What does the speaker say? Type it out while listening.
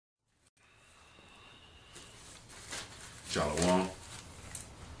Shalom.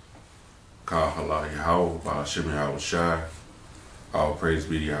 Kal Halal Yahweh, Ba'ashem Yahweh Shai. All praise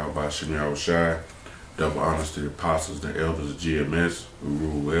be to Yahweh, Ba'ashem Yahweh Shai. Double honors to the apostles, the elders of GMS who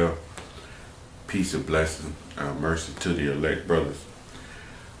rule well. Peace and blessing, mercy to the elect brothers.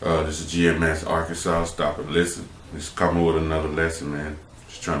 This is GMS Arkansas. Stop and listen. Just coming with another lesson, man.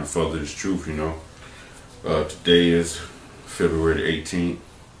 Just trying to further this truth, you know. Today is February the 18th.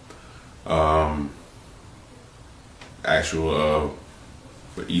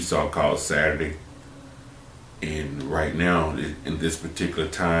 What Esau calls Saturday, and right now in this particular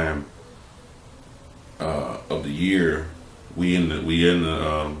time of the year, we in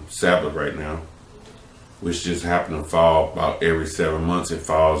the Sabbath right now, which just happened to fall about every 7 months. It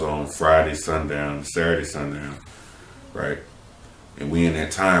falls on Friday sundown, Saturday sundown, right? And we in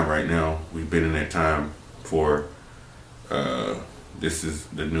that time right now. We've been in that time for this is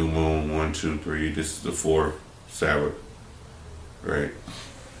the new moon, 1, 2, 3. This is the fourth Sabbath, right?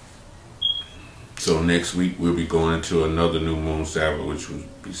 So next week we'll be going into another new moon Sabbath, which will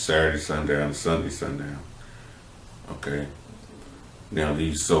be Saturday sundown and Sunday sundown. Okay. Now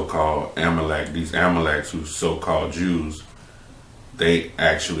these so-called these Amaleks who so-called Jews, they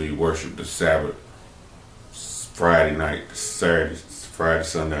actually worship the Sabbath Friday night, Friday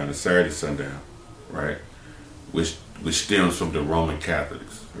sundown and Saturday sundown, right? Which stems from the Roman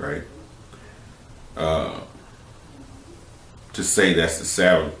Catholics, right? To say that's the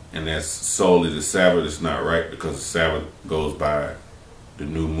Sabbath and that's solely the Sabbath is not right, because the Sabbath goes by the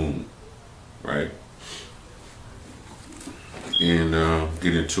new moon, right? And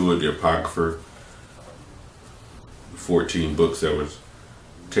get into it, the Apocrypha, 14 books that was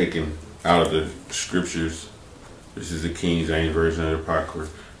taken out of the scriptures. This is the King James Version of the Apocrypha.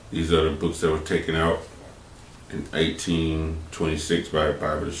 These are the books that were taken out in 1826 by the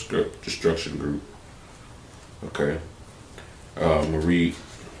Bible Destruction Group. Okay. I'm going to read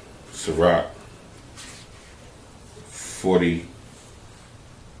Sirach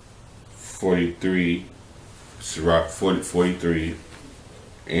 43, Sirach 43,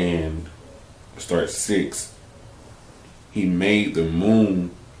 and start 6. He made the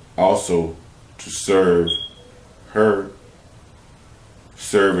moon also to serve in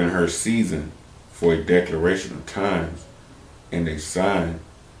her season, for a declaration of times and a sign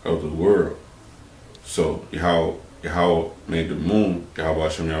of the world. So Yahweh made the moon, Yahweh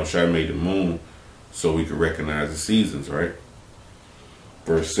Hashem Yahweh Shai made the moon so we could recognize the seasons, right?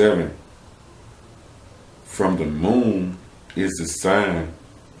 Verse 7, from the moon is the sign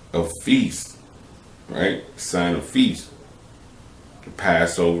of feast, right? Sign of feast. The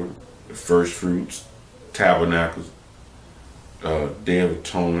Passover, the first fruits, tabernacles, Day of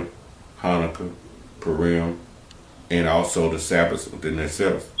Atonement, Hanukkah, Purim, and also the Sabbaths within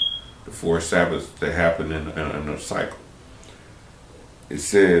themselves. The 4 Sabbaths that happen in a cycle. It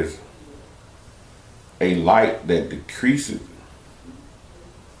says, a light that decreases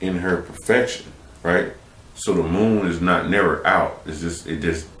in her perfection, right? So the moon is not never out.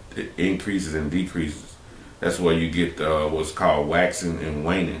 It increases and decreases. That's why you get what's called waxing and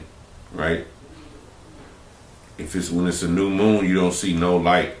waning, right? When it's a new moon, you don't see no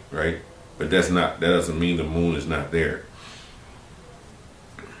light, right? But that doesn't mean the moon is not there.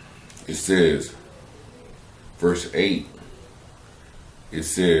 It says, verse 8, it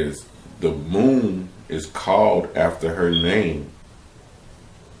says, the moon is called after her name,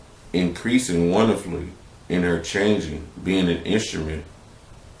 increasing wonderfully in her changing, being an instrument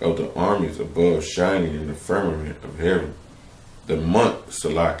of the armies above, shining in the firmament of heaven. The month,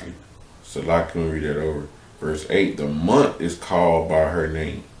 Salaki, let me read that over. Verse 8, the month is called by her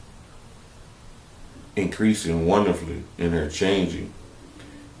name, increasing wonderfully in her changing,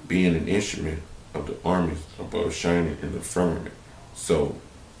 being an instrument of the armies above, shining in the firmament. So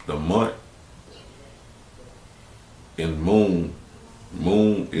the month and moon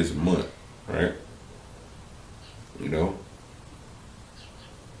is month, right? You know,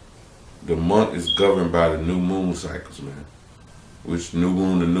 the month is governed by the new moon cycles, man. Which new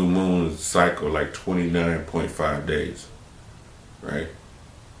moon to new moon is a cycle like 29.5 days, right?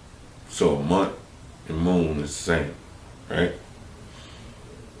 So a month and moon is the same, right?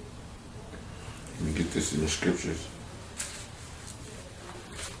 Let me get this in the scriptures.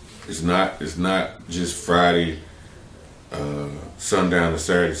 It's not just Friday sundown to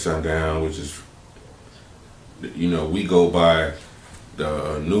Saturday sundown, which is, you know, we go by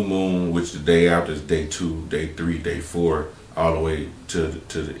the new moon, which the day after is day 2, day 3, day 4, all the way to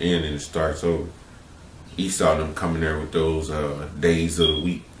the end, and it starts over. Esau them coming there with those days of the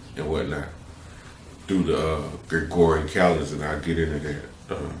week and whatnot through the Gregorian calendars, and I'll get into that.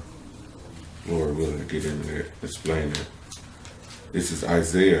 Lord willing, get into that, explain that. This is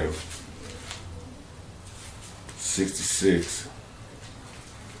Isaiah 66.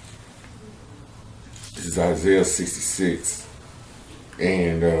 This is Isaiah 66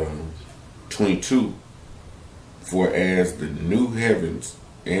 and 22. For as the new heavens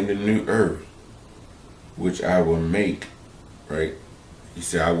and the new earth, which I will make, right? He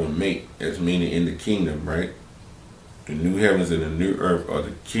said, I will make, as meaning in the kingdom, right? The new heavens and the new earth are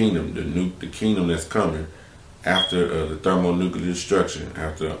the kingdom, the kingdom that's coming after the thermonuclear destruction,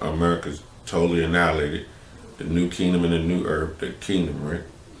 after America's totally annihilated. The new kingdom and the new earth, the kingdom, right?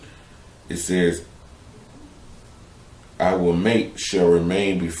 It says, I will make shall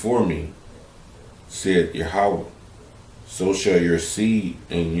remain before me, said Yahweh. So shall your seed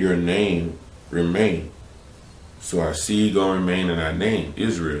and your name remain. So our seed gonna remain and our name,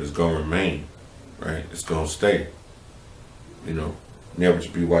 Israel, is gonna remain, right? It's gonna stay, you know, never to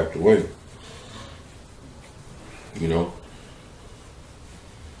be wiped away, you know.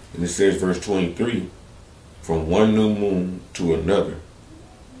 And it says, verse 23, from one new moon to another.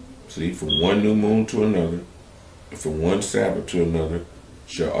 See, from one new moon to another, and from one Sabbath to another,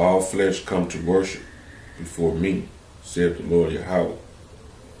 shall all flesh come to worship before me, said the Lord Yahweh.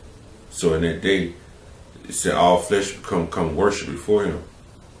 So in that day, it said all flesh would come worship before him,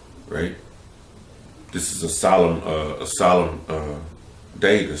 right? This is a solemn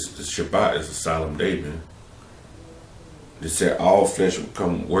day. The Shabbat is a solemn day, man. It said all flesh would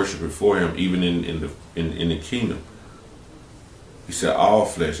come worship before him, even in the kingdom. He said all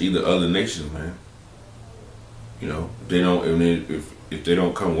flesh, either other nations, man. You know, if they don't, if they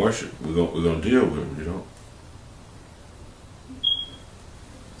don't come worship, we're gonna deal with them, you know.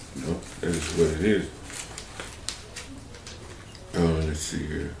 You know, that is what it is. Let's see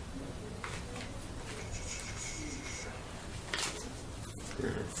here.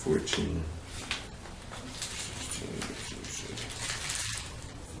 14.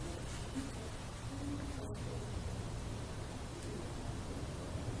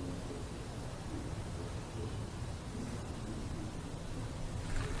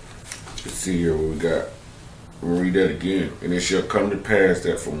 Let's see here what we got. We'll read that again. And it shall come to pass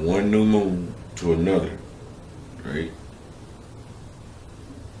that from one new moon to another, right?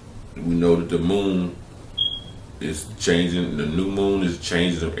 We know that the moon is changing. The new moon is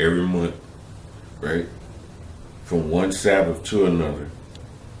changing every month, right? From one Sabbath to another,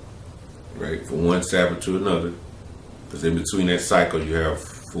 right? From one Sabbath to another. Because in between that cycle, you have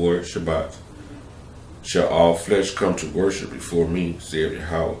 4 Shabbats. Shall all flesh come to worship before me, said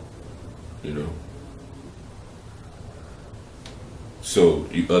Yahweh. You know. So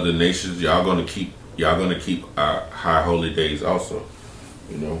you other nations, y'all gonna keep our high holy days also,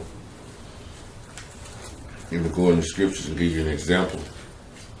 you know. And we'll go in the scriptures and give you an example.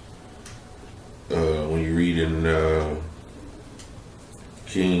 When you read in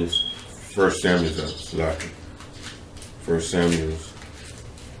Kings, 1 Samuel's, 1 Samuel's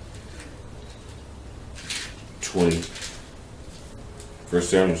 20, 1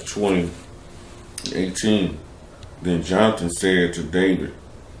 Samuel's 20:18. Then Jonathan said to David,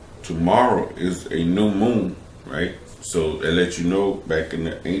 tomorrow is a new moon, right? So that lets you know back in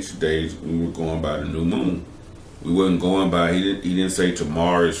the ancient days, we were going by the new moon. We wasn't going by, he didn't say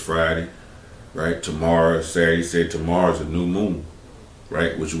tomorrow is Friday, right? Tomorrow is Saturday. He said tomorrow is a new moon,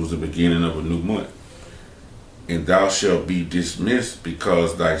 right? Which was the beginning of a new month. And thou shalt be dismissed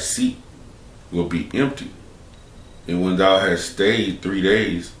because thy seat will be empty. And when thou hast stayed 3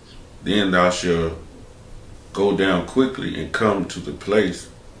 days, then thou shalt go down quickly and come to the place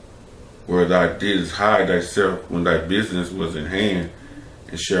where thou didst hide thyself when thy business was in hand,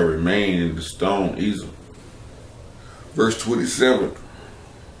 and shall remain in the stone easel. Verse 27.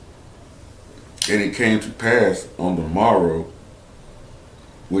 And it came to pass on the morrow,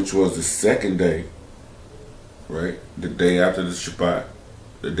 which was the second day, right? The day after the Shabbat,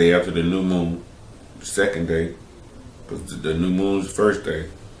 the day after the new moon, the second day, because the new moon is the first day,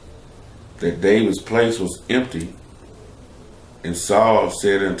 that David's place was empty. And Saul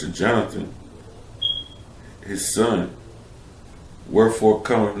said unto Jonathan, his son, wherefore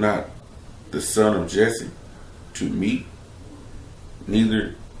cometh not the son of Jesse to meet,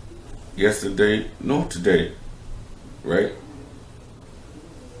 neither yesterday nor today, right?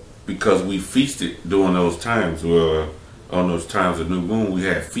 Because we feasted during those times. Well, on those times of new moon, we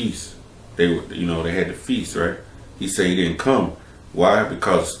had feasts. They were, you know, they had the feast, right? He said he didn't come. Why?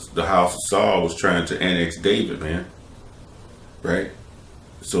 Because the house of Saul was trying to annex David, man. Right?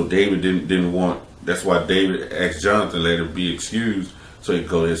 So David didn't want, that's why David asked Jonathan, let him be excused so he could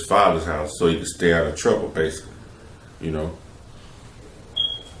go to his father's house so he could stay out of trouble, basically. You know?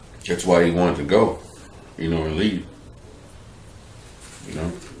 That's why he wanted to go, you know, and leave.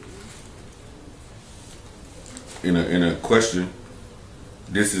 You know, in a question,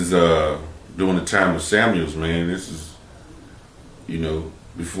 this is during the time of Samuel's, man. This is, you know,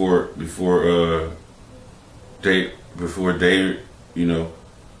 before David, you know,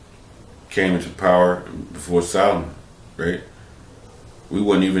 came into power, before Solomon, right? We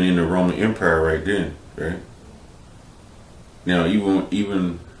wasn't even in the Roman Empire right then, right? Now,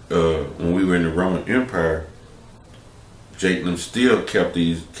 even when we were in the Roman Empire, Jacob still kept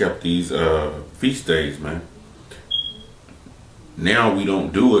these feast days, man. Now we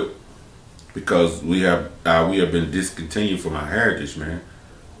don't do it because we have been discontinued from our heritage, man.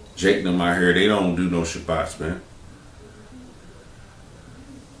 Jacob out here, they don't do no Shabbats, man.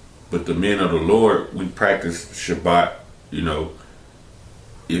 But the men of the Lord, we practice Shabbat, you know,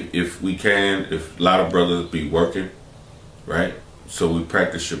 if we can, if a lot of brothers be working, right? So we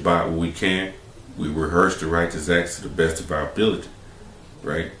practice Shabbat when we can. We rehearse the righteous acts to the best of our ability,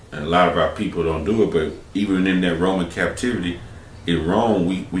 right? And a lot of our people don't do it, but even in that Roman captivity, in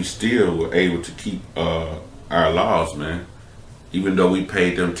Rome, we still were able to keep our laws, man. Even though we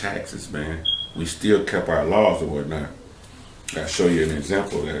paid them taxes, man, we still kept our laws and whatnot. I'll show you an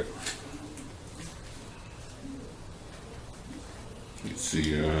example of that. Let's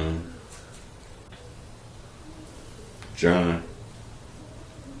see, John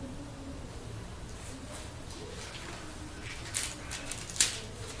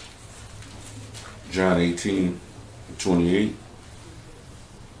 18:28.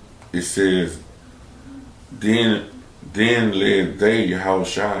 It says, Then led they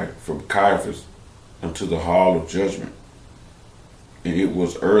Yahushua from Caiaphas unto the hall of judgment. And it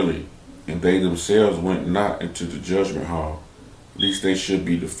was early, and they themselves went not into the judgment hall, lest they should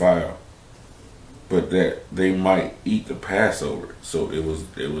be defiled, but that they might eat the Passover. So it was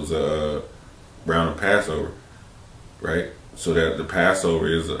around the Passover, right? So that the Passover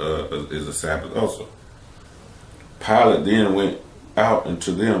is a Sabbath also. Pilate then went out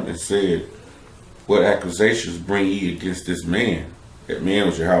unto them and said, What accusations bring ye against this man? That man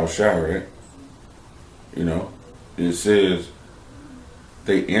was Yahushua, right? You know, it says,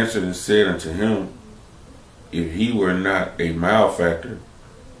 They answered and said unto him, If he were not a malefactor,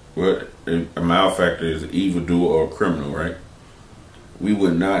 well, a malefactor is an evildoer or a criminal, right? We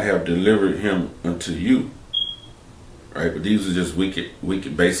would not have delivered him unto you, right? But these are just wicked,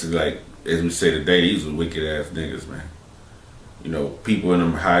 basically, like, as we say today, these are wicked ass niggas, man. You know, people in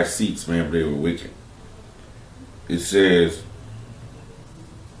them high seats, man, but they were wicked. It says,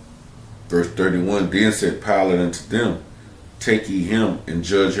 verse 31, Then said Pilate unto them, Take ye him and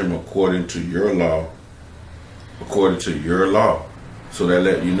judge him according to your law. According to your law. So that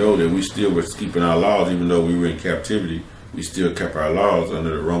let you know that we still was keeping our laws, even though we were in captivity. We still kept our laws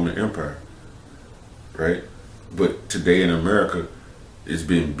under the Roman Empire, right? But today in America, it's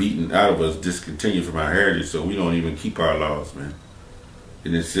been beaten out of us, discontinued from our heritage, so we don't even keep our laws, man.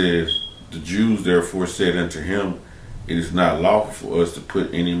 And it says, The Jews therefore said unto him, It is not lawful for us to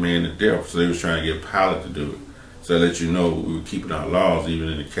put any man to death. So they was trying to get Pilate to do it. So I let you know we were keeping our laws even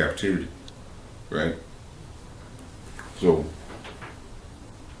in the captivity, right? So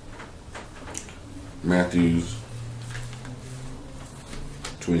Matthew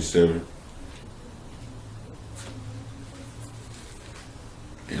 27.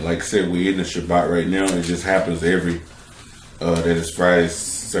 And like I said, we're in the Shabbat right now. It just happens every, that is Friday,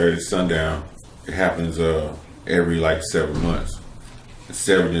 Saturday, sundown. It happens every like 7 months. And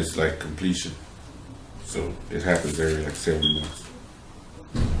 7 is like completion. So it happens every like 7 months.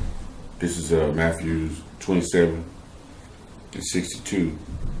 This is Matthew 27:62.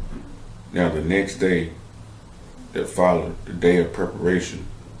 Now the next day that followed, the day of preparation,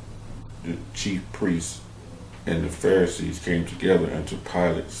 the chief priests and the Pharisees came together unto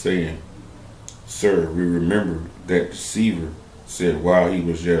Pilate, saying, Sir, we remember that deceiver said while he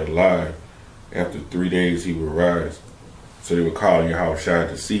was yet alive, after 3 days he would rise. So they were calling Yahushua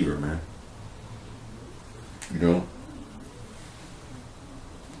deceiver, man. You know?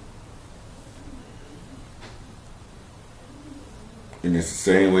 And it's the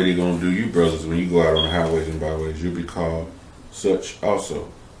same way they're going to do you, brothers, when you go out on the highways and byways. You'll be called such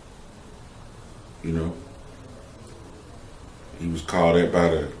also. You know? He was called that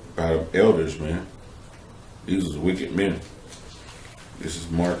by the elders, man. These was wicked men. This is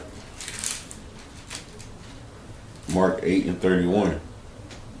Mark 8:31.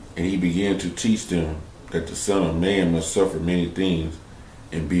 And he began to teach them that the Son of Man must suffer many things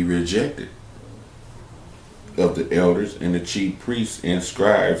and be rejected of the elders and the chief priests and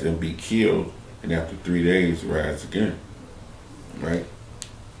scribes and be killed, and after 3 days rise again. Right?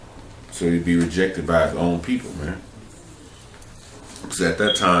 So he'd be rejected by his own people, man. So at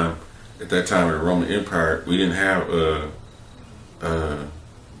that time in the Roman Empire, we didn't have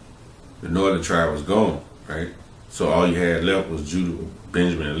the northern tribe was gone, right? So all you had left was Judah,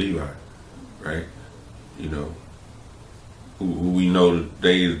 Benjamin, and Levi, right? You know, who we know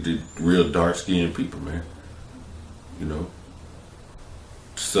today is the real dark-skinned people, man. You know,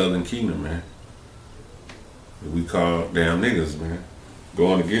 Southern Kingdom, man. We call damn niggas, man,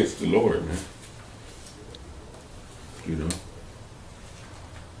 going against the Lord, man. You know,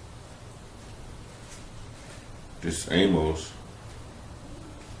 this Amos.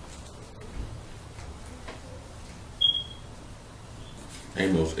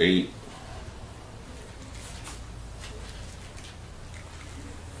 Amos 8.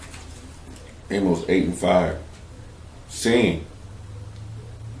 Amos 8 and 5. Saying,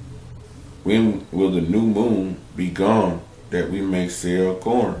 when will the new moon be gone that we may sell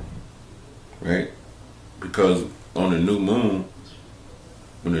corn? Right? Because on the new moon,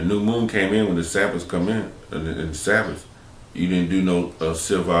 when the new moon came in, when the Sabbath come in, in the Sabbath, you didn't do no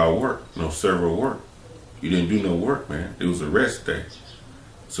servile work, no servile work. You didn't do no work, man. It was a rest day.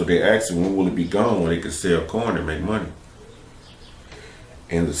 So they asked him, when will it be gone when they could sell corn and make money?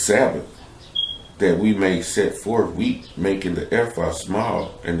 And the Sabbath, that we may set forth wheat, making the ephah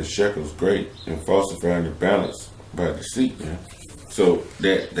small and the shekels great, and falsifying the balance by deceit, man. So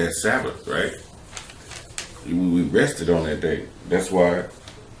that Sabbath, right? We rested on that day. That's why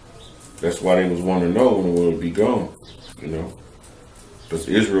they was wanting to know when it would be gone, you know. Because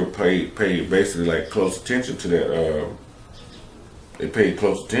Israel paid basically like close attention to that. They paid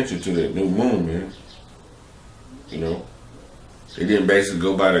close attention to that new moon, man. You know, they didn't basically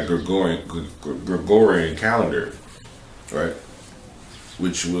go by the Gregorian calendar, right?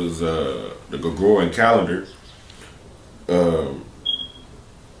 Which was the Gregorian calendar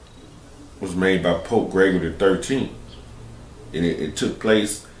was made by Pope Gregory XIII, and it took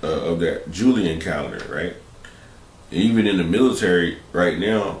place of that Julian calendar, right? Even in the military right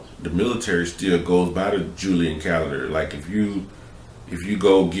now, the military still goes by the Julian calendar. Like if you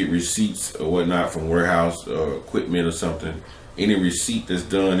go get receipts or whatnot from warehouse or equipment or something, any receipt that's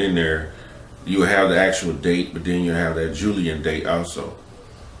done in there, you'll have the actual date, but then you'll have that Julian date also,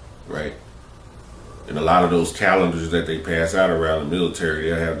 right? And a lot of those calendars that they pass out around the military,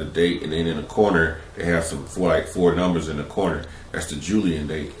 they'll have the date, and then in the corner, they have four numbers in the corner. That's the Julian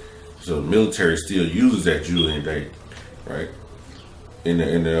date. So the military still uses that Julian date, right?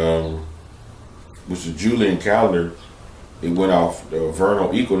 Which the Julian calendar, it went off the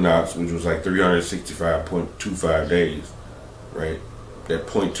vernal equinox, which was like 365.25 days, right? That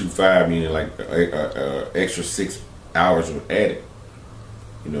 0.25 meaning like extra 6 hours were added,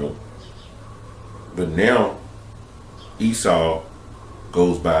 you know. But now Esau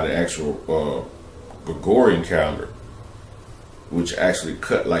goes by the actual Gregorian calendar, which actually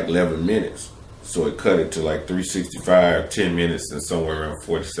cut like 11 minutes. So it cut it to like 365, 10 minutes, and somewhere around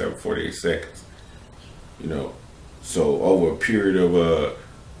 47, 48 seconds, you know. So over a period of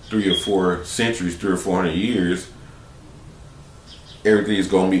 3 or 4 centuries, 300 or 400 years, everything is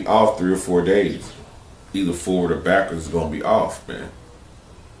going to be off 3 or 4 days. Either forward or backwards is going to be off, man.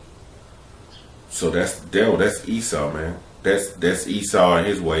 So that's the devil. That's Esau, man. That's Esau and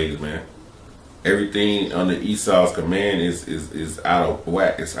his ways, man. Everything under Esau's command is out of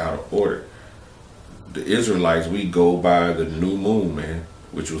whack. It's out of order. The Israelites, we go by the new moon, man,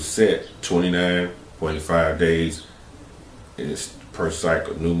 which was set 29.5 days. And it's per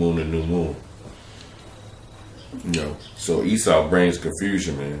cycle, new moon and new moon. You know, so Esau brings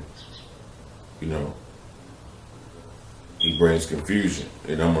confusion, man. You know, he brings confusion.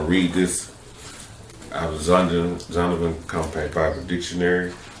 And I'm gonna read this out of Zondervan Compact Bible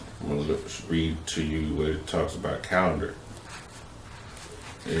Dictionary. I'm gonna read to you what it talks about calendar.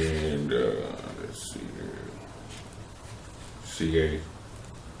 And let's see here.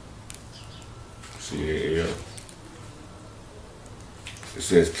 CAL. It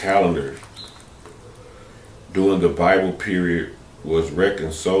says calendar. During the Bible period was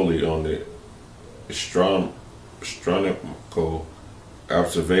reckoned solely on the astronomical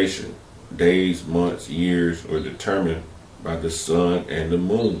observation. Days, months, years were determined by the sun and the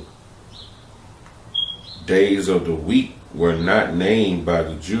moon. Days of the week were not named by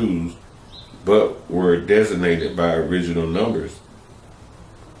the Jews, but were designated by original numbers.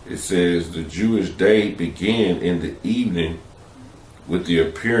 It says the Jewish day began in the evening with the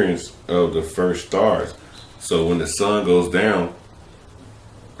appearance of the first stars. So when the sun goes down,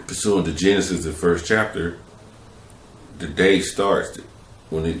 pursuant to Genesis, the first chapter, the day starts.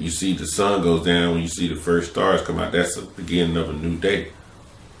 When you see the sun goes down, when you see the first stars come out, that's the beginning of a new day.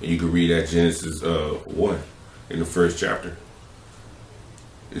 And you can read that Genesis 1 in the first chapter.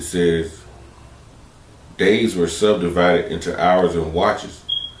 It says, days were subdivided into hours and watches.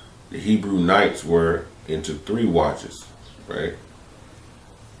 The Hebrew nights were into 3 watches, right?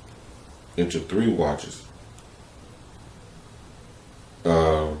 Into 3 watches.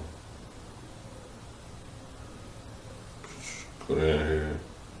 Go down here.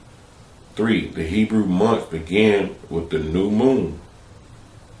 3. The Hebrew months began with the new moon.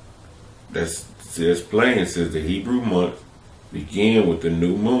 That's plain. It says the Hebrew months began with the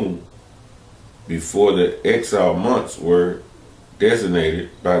new moon. Before the exile months were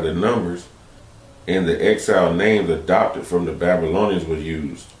designated by the numbers, and the exile names adopted from the Babylonians were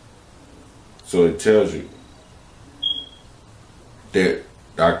used. So it tells you that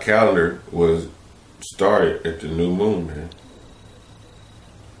our calendar was started at the new moon, man.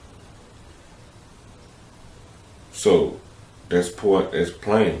 So that's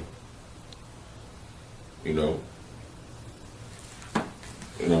plain. You know.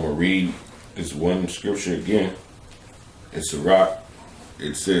 And I'm gonna read this one scripture again. In Sirach,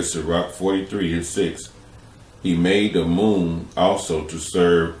 it says, Sirach 43:6. He made the moon also to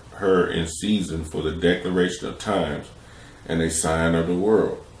serve her in season for the declaration of times and a sign of the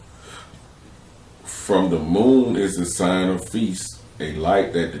world. From the moon is the sign of feast, a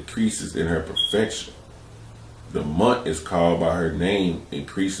light that decreases in her perfection. The month is called by her name,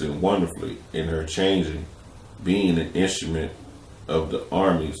 increasing wonderfully in her changing, being an instrument of the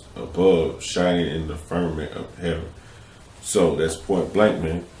armies above, shining in the firmament of heaven. So that's point blank,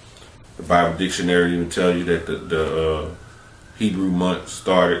 man. The Bible dictionary even tell you that the Hebrew month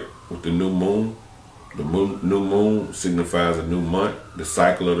started with the new moon. The new moon signifies a new month. The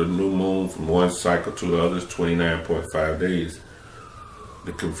cycle of the new moon from one cycle to the other is 29.5 days.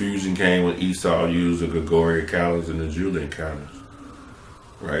 The confusion came when Esau used the Gregorian calendars and the Julian calendars,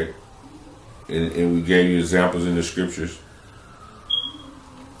 right? And we gave you examples in the scriptures,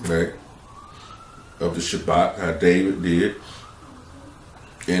 right, of the Shabbat, how David did,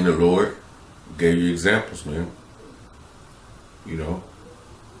 and the Lord gave you examples, man. You know,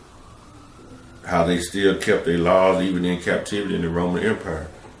 how they still kept their laws even in captivity in the Roman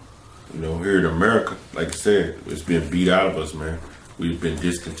Empire. You know, here in America, like I said, it's been beat out of us, man. We've been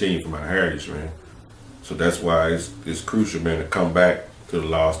discontinued from our heritage, man. So that's why it's crucial, man, to come back to the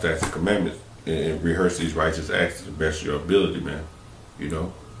law, statutes, and commandments and rehearse these righteous acts to the best of your ability, man. You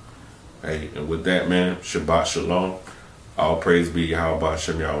know? Hey, and with that, man, Shabbat Shalom. All praise be Yahweh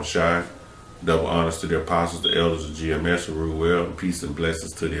Shem Yahushai. Double honors to the apostles, the elders of GMS who rule well, and peace and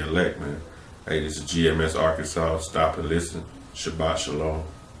blessings to the elect, man. Hey, this is GMS Arkansas. Stop and listen. Shabbat Shalom.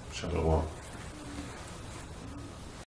 Shalom.